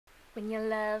When you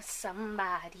love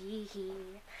somebody,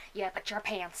 you put your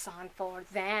pants on for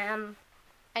them.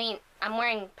 I mean, I'm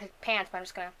wearing pants, but I'm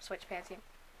just gonna switch pants here.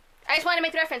 I just wanted to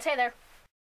make the reference. Hey there.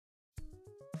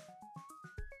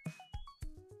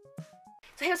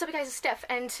 So hey, what's up, you guys? It's Steph,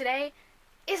 and today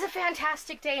is a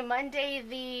fantastic day. Monday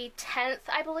the 10th,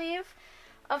 I believe,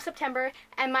 of September,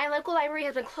 and my local library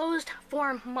has been closed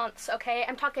for months, okay?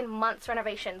 I'm talking months.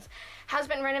 Renovations. Has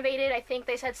been renovated, I think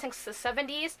they said since the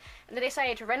 70s, and they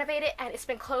decided to renovate it, and it's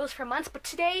been closed for months, but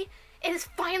today it is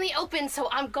finally open, so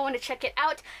I'm going to check it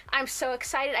out. I'm so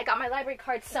excited. I got my library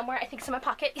card somewhere. I think it's in my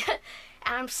pocket. And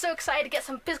I'm so excited to get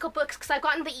some physical books because I've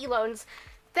gotten the e-loans.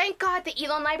 Thank God the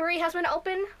e-loan library has been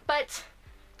open, but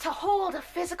to hold a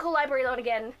physical library loan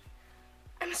again,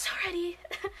 I'm so ready.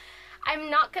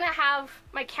 I'm not gonna have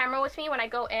my camera with me when I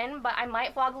go in, but I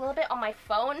might vlog a little bit on my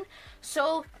phone,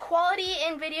 so quality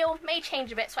in video may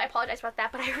change a bit, so I apologize about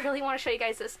that, but I really want to show you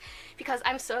guys this because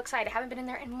I'm so excited. I haven't been in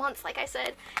there in months, like I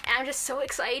said, and I'm just so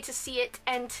excited to see it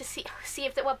and to see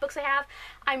if what books they have.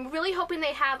 I'm really hoping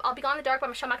they have I'll Be Gone in the Dark by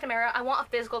Michelle McNamara. I want a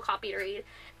physical copy to read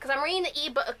because I'm reading the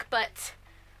ebook, but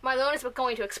my loan is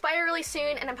going to expire really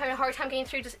soon, and I'm having a hard time getting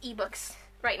through just ebooks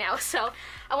right now, so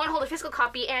I want to hold a physical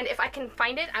copy, and if I can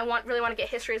find it, I really want to get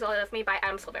History Is All You Left Me by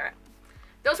Adam Silvera.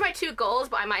 Those are my two goals,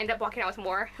 but I might end up walking out with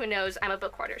more. Who knows? I'm a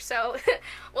book hoarder, so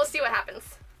we'll see what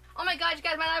happens. Oh my god, you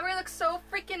guys, my library looks so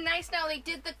freaking nice now. They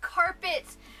did the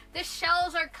carpets. The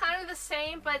shelves are kind of the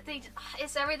same, but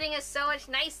everything is so much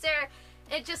nicer.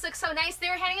 It just looks so nice. They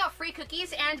were handing out free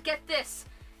cookies, and get this,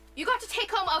 you got to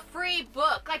take home a free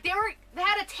book. Like, they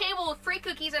had a table with free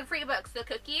cookies and free books. The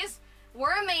cookies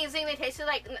were amazing. They tasted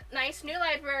like nice new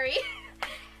library.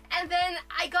 And then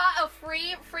I got a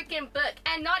free freaking book,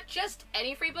 and not just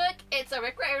any free book. It's a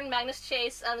Rick Riordan, Magnus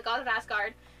Chase, The Gods of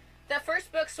Asgard. The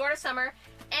first book, Sword of Summer,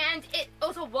 and it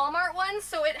was a Walmart one,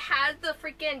 so it had the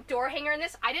freaking door hanger in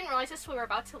this. I didn't realize this when we were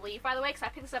about to leave, by the way, because I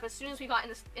picked this up as soon as we got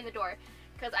in the door,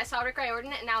 because I saw Rick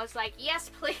Riordan, and I was like, yes,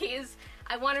 please.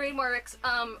 I want to read more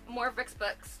of Rick's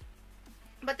books.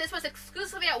 But this was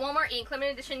exclusively at Walmart Inc.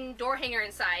 limited edition door hanger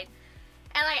inside.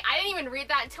 And like, I didn't even read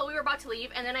that until we were about to leave,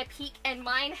 and then I peek, and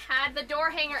mine had the door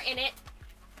hanger in it.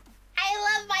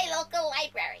 I love my local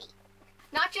library.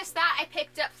 Not just that, I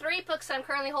picked up 3 books that I'm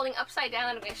currently holding upside down,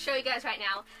 and I'm going to show you guys right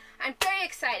now. I'm very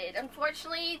excited.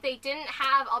 Unfortunately, they didn't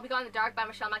have I'll Be Gone in the Dark by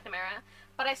Michelle McNamara,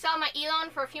 but I saw my e-loan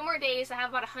for a few more days. I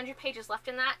have about 100 pages left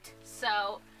in that,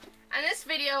 so, and this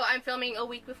video I'm filming a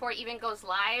week before it even goes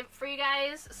live for you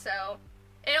guys, so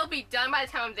it'll be done by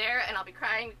the time I'm there, and I'll be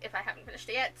crying if I haven't finished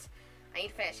it yet. I need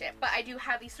to finish it, but I do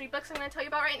have these 3 books I'm going to tell you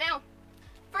about right now.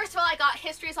 First of all, I got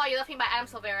History Is All You Left Me by Adam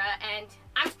Silvera, and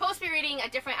I'm supposed to be reading a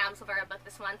different Adam Silvera book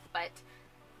this month, but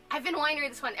I've been wanting to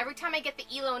read this one. Every time I get the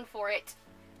e-loan for it,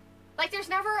 like, there's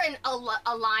never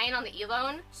a line on the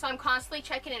e-loan, so I'm constantly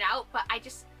checking it out, but I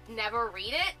just never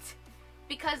read it,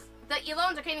 because the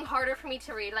e-loans are getting harder for me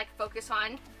to read, like, focus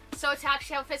on. So to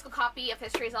actually have a physical copy of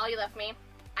History Is All You Left Me,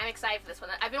 I'm excited for this one.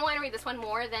 I've been wanting to read this one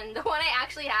more than the one I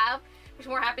actually have, which is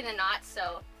more happy than not,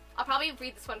 so I'll probably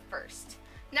read this one first.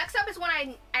 Next up is one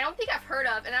I don't think I've heard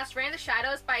of, and that's Rain in the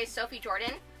Shadows by Sophie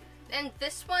Jordan. And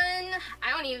this one,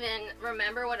 I don't even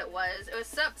remember what it was. It was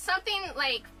something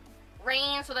like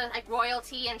rain, so there's like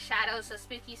royalty and shadows, so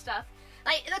spooky stuff.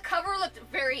 Like, the cover looked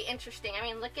very interesting. I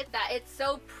mean, look at that. It's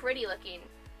so pretty looking.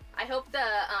 I hope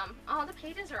oh, the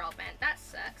pages are all bent. That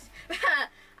sucks.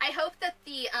 I hope that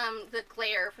the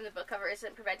glare from the book cover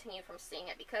isn't preventing you from seeing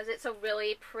it, because it's a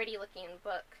really pretty looking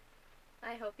book.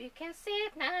 I hope you can see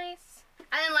it nice.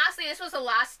 And then lastly, this was a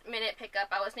last minute pickup.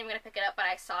 I wasn't even going to pick it up, but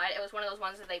I saw it. It was one of those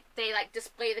ones that they like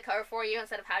display the cover for you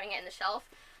instead of having it in the shelf.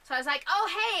 So I was like, oh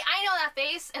hey, I know that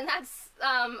face, and that's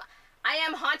I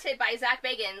Am Haunted by Zach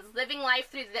Bagans, Living Life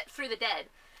Through the Dead.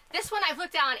 This one I've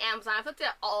looked at on Amazon. I've looked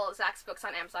at all of Zach's books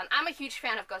on Amazon. I'm a huge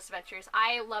fan of Ghost Adventures.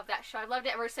 I love that show. I've loved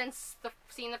it ever since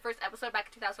seeing the first episode back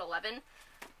in 2011.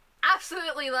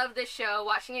 Absolutely love this show.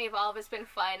 Watching it evolve has been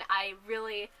fun. I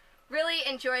really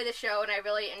enjoy the show, and I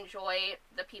really enjoy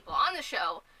the people on the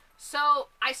show. So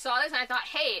I saw this, and I thought,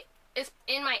 hey, it's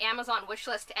in my Amazon wish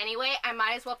list anyway. I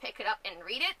might as well pick it up and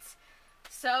read it.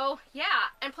 So,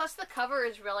 yeah. And plus, the cover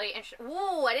is really interesting.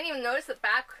 Ooh, I didn't even notice the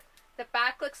back. The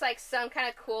back looks like some kind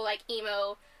of cool, like,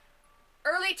 emo,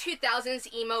 early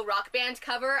 2000s emo rock band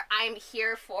cover. I'm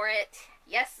here for it.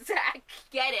 Yes, Zach,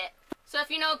 get it. So if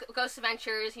you know Ghost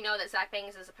Adventures, you know that Zach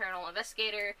Bagans is a paranormal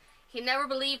investigator. He never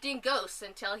believed in ghosts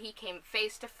until he came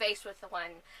face to face with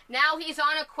one. Now he's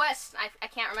on a quest. I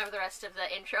can't remember the rest of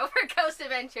the intro for Ghost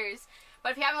Adventures.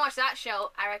 But if you haven't watched that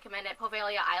show, I recommend it.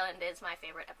 Poveglia Island is my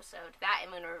favorite episode. That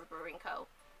and Moon River Brewing Co.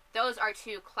 Those are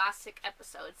 2 classic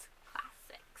episodes.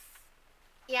 Classics.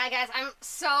 Yeah, guys, I'm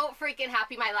so freaking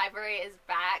happy my library is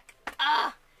back.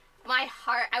 Ugh, my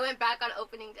heart. I went back on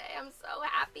opening day. I'm so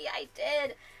happy I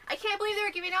did. I can't believe they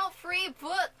were giving out free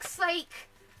books. Like,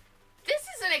 this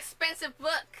is an expensive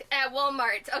book at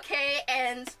Walmart, okay?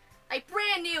 And, like,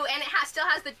 brand new, and it still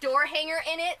has the door hanger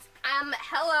in it.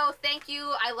 Hello, thank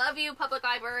you. I love you, public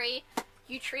library.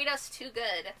 You treat us too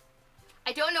good.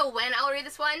 I don't know when I'll read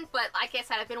this one, but like I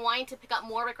said, I've been wanting to pick up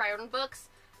more Rick Riordan books.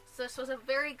 So this was a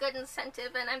very good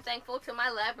incentive, and I'm thankful to my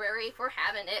library for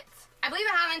having it. I believe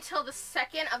I have until the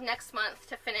 2nd of next month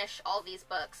to finish all these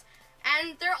books.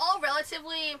 And they're all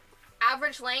relatively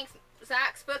average length.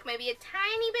 Zach's book may be a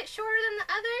tiny bit shorter than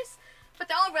the others, but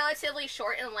they're all relatively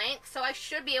short in length, so I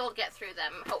should be able to get through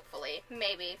them, hopefully.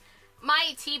 Maybe.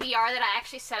 My TBR that I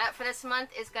actually set up for this month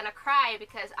is gonna cry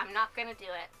because I'm not gonna do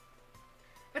it.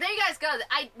 But there you guys go.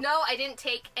 I know I didn't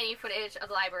take any footage of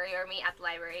the library or me at the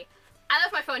library. I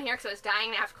left my phone here because I was dying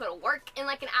and I have to go to work in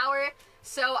like an hour.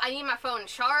 So I need my phone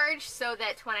charged so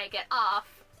that when I get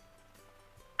off,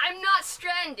 I'm not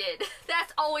stranded.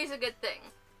 That's always a good thing.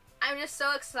 I'm just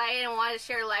so excited and wanted to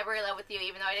share library love with you,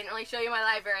 even though I didn't really show you my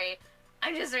library.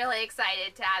 I'm just really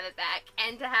excited to have it back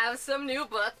and to have some new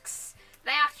books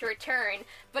that I have to return,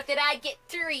 but that I get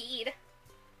to read.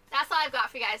 That's all I've got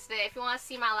for you guys today. If you want to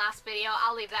see my last video,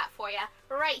 I'll leave that for you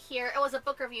right here. It was a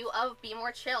book review of Be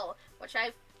More Chill, which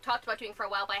I've talked about doing for a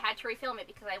while, but I had to refilm it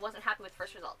because I wasn't happy with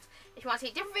first results. If you want to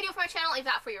see a different video from my channel, I'll leave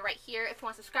that for you right here. If you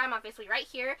want to subscribe, I'm obviously right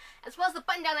here, as well as the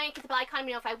button down there. You can hit the bell icon to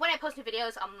be notified when I post new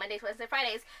videos on Mondays, Wednesdays,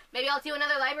 Fridays. Maybe I'll do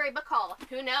another library book haul.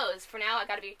 Who knows? For now, I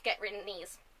gotta get rid of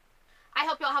these. I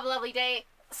hope you all have a lovely day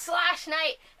 /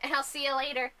 night, and I'll see you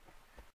later.